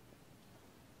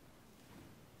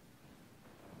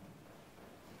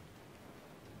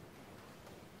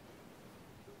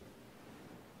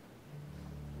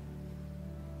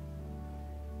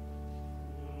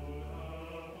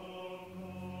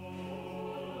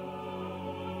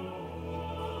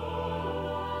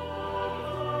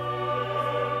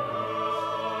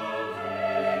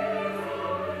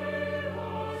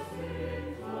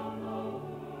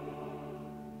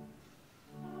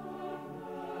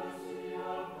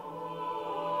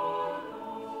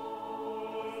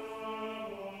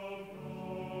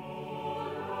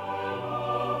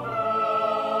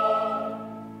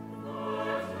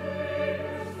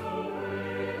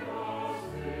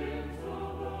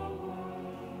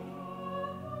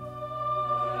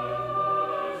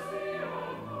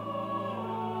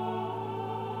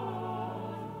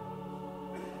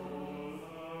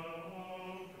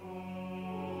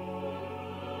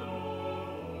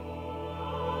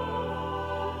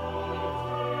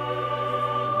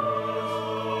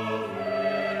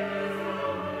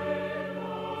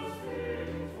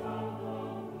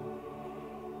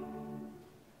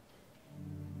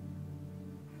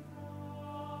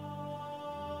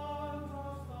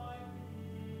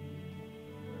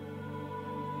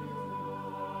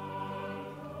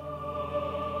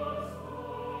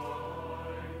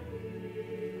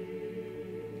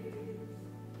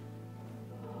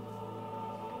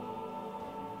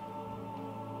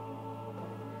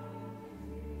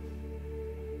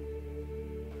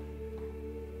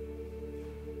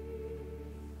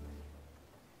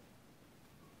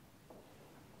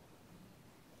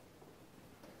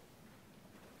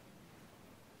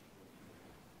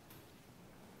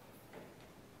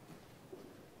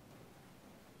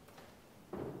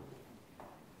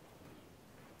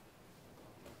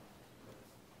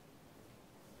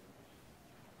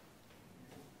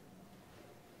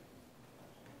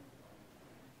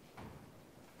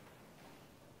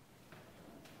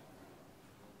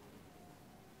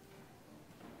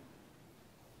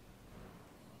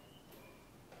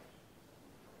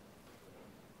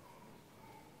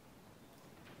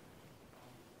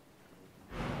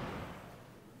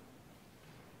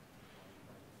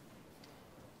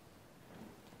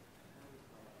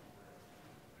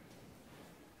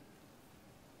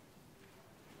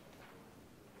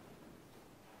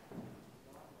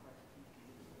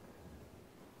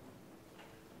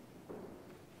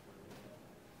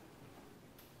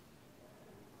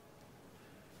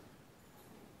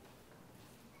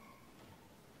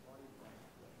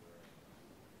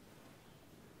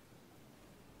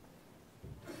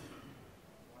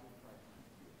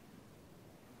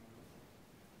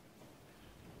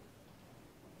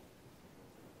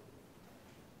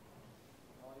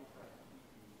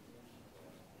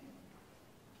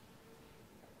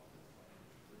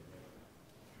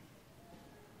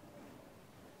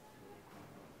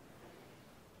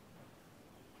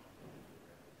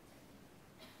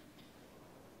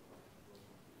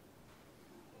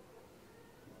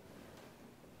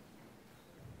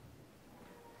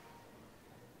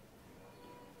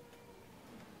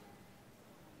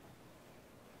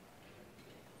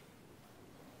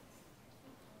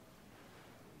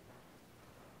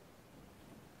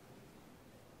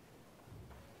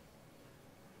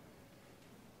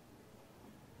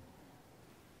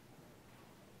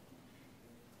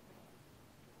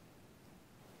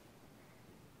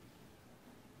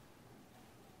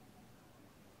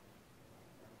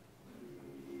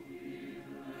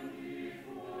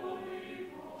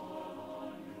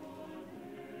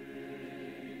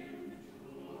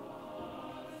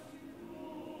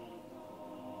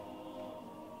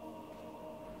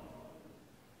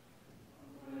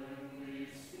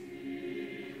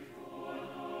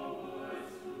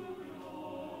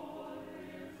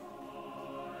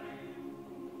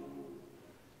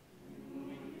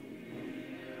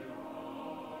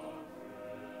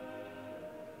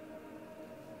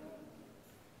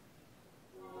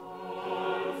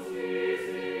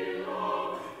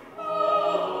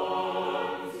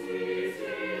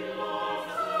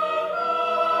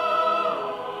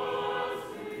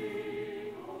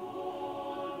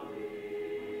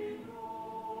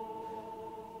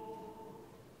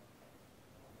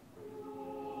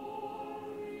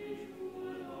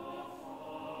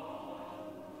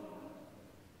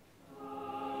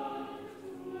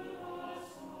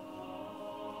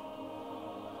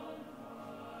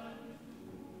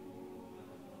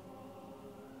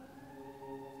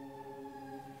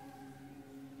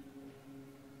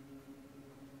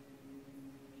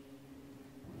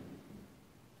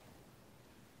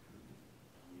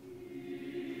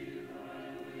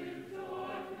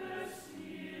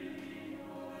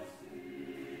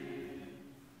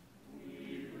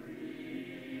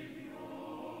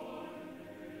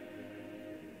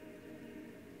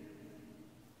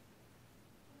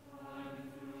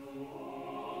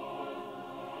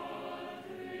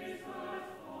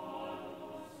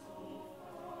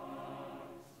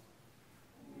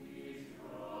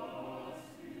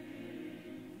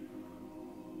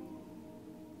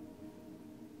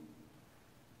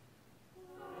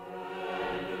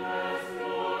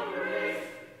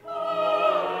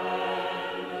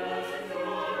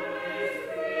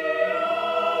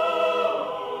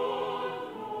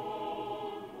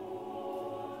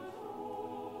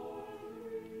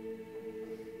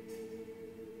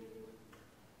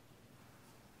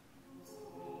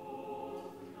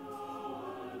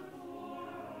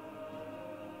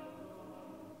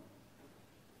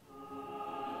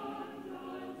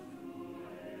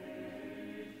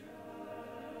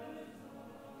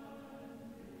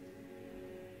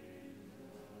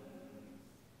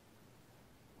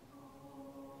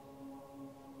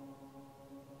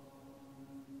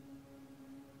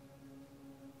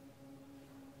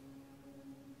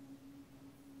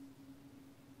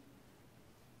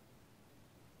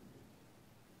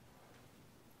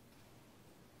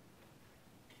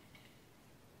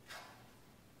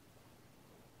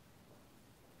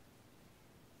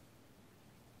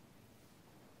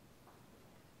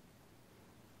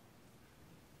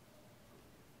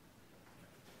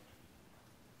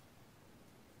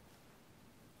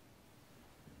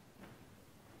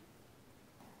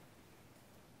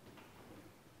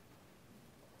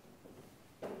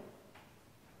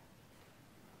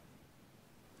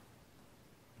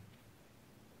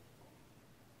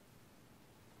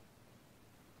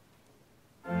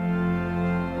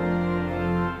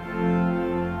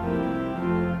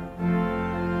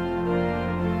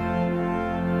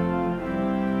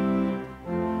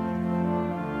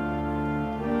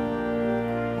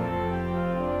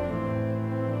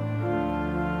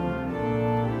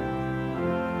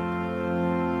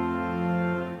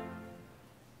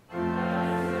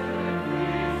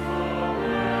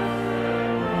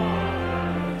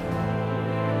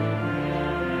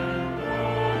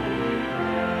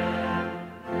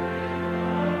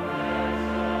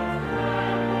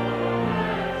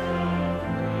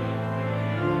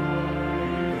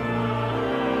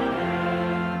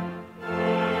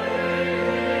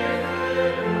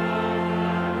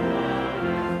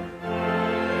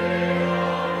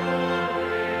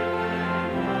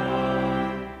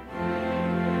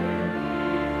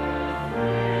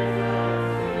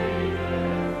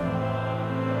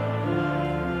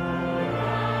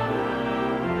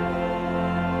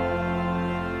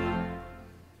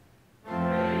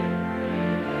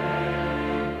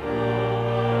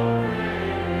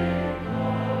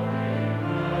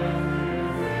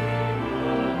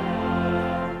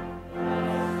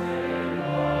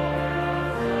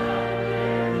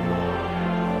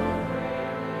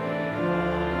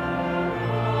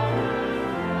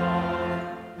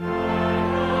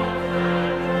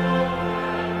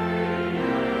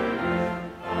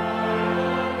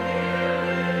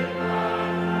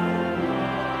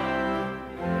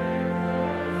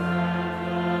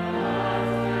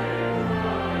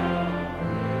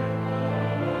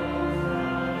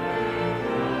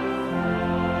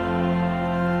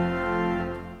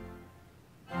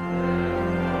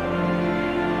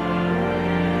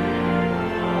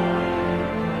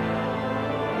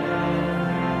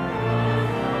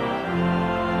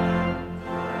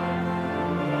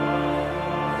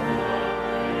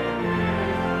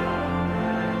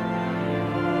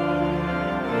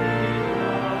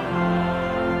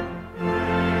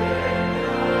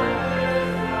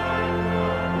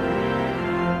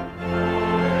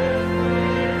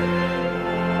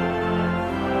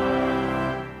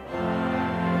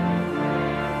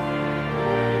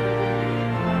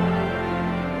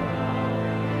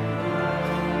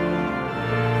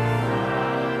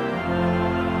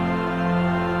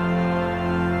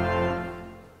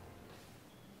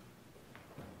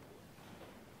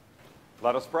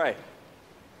 Let us pray.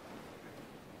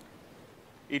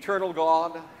 Eternal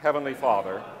God, Heavenly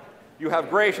Father, you have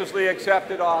graciously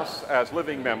accepted us as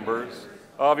living members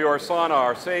of your Son,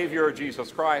 our Savior,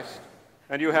 Jesus Christ,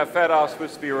 and you have fed us with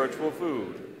spiritual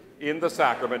food in the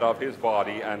sacrament of his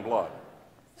body and blood.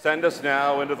 Send us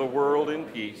now into the world in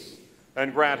peace,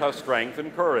 and grant us strength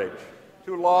and courage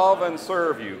to love and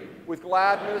serve you with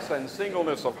gladness and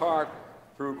singleness of heart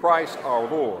through Christ our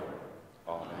Lord.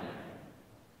 Amen.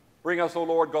 Bring us, O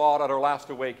Lord God, at our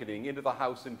last awakening into the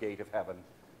house and gate of heaven,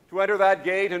 to enter that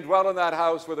gate and dwell in that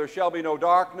house where there shall be no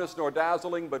darkness nor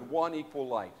dazzling, but one equal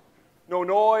light, no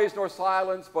noise nor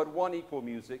silence, but one equal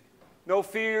music, no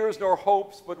fears nor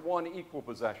hopes, but one equal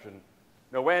possession,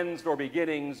 no ends nor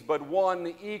beginnings, but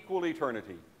one equal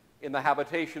eternity, in the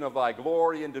habitation of thy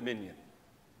glory and dominion.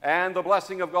 And the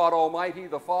blessing of God Almighty,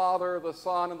 the Father, the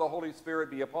Son, and the Holy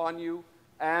Spirit be upon you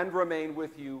and remain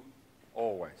with you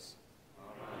always.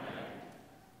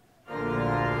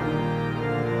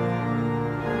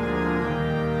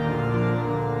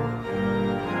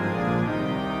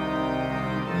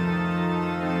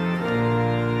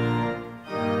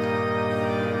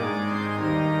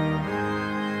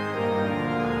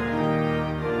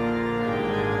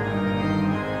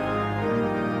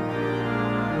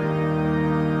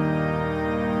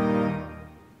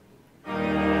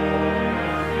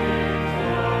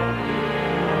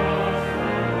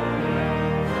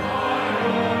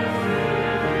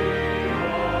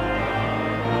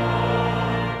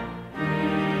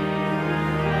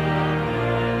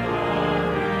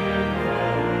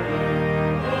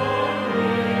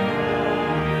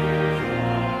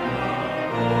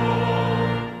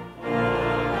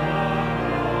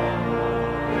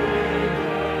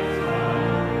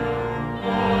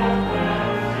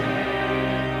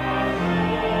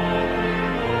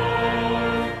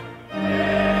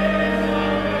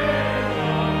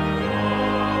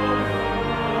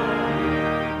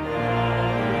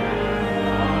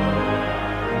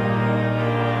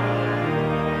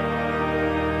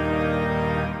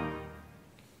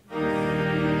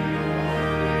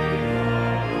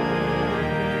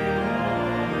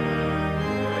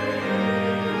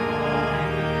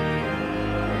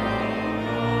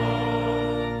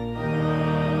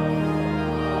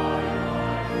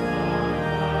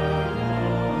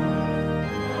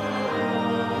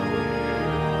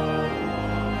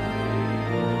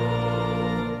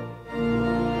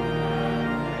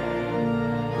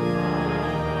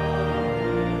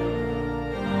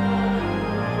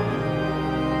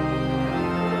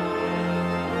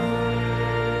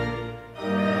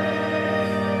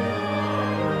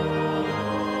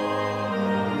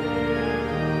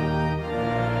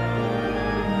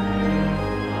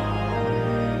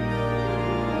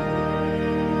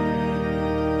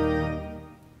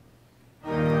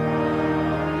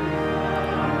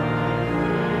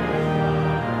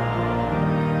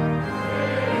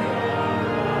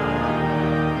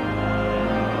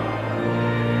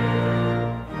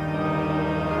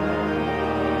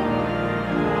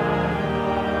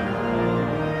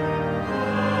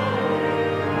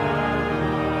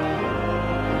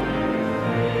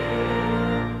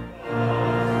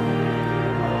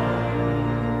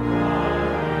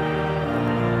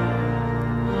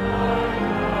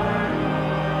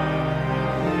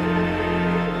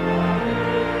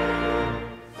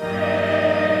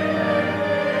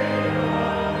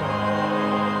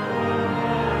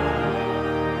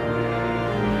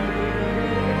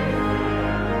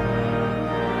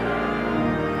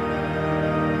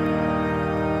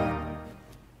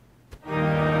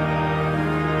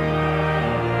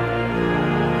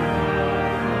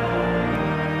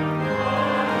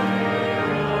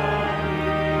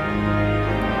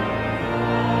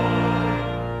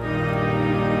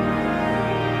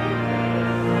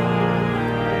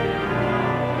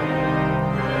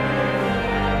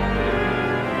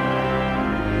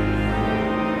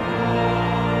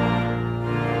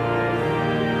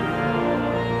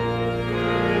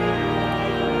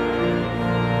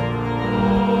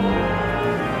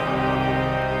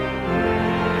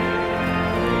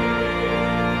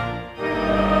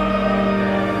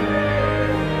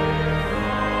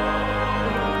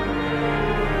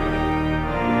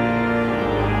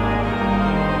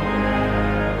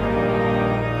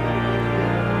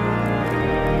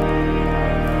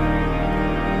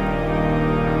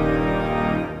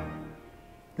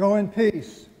 Go in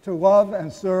peace to love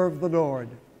and serve the Lord.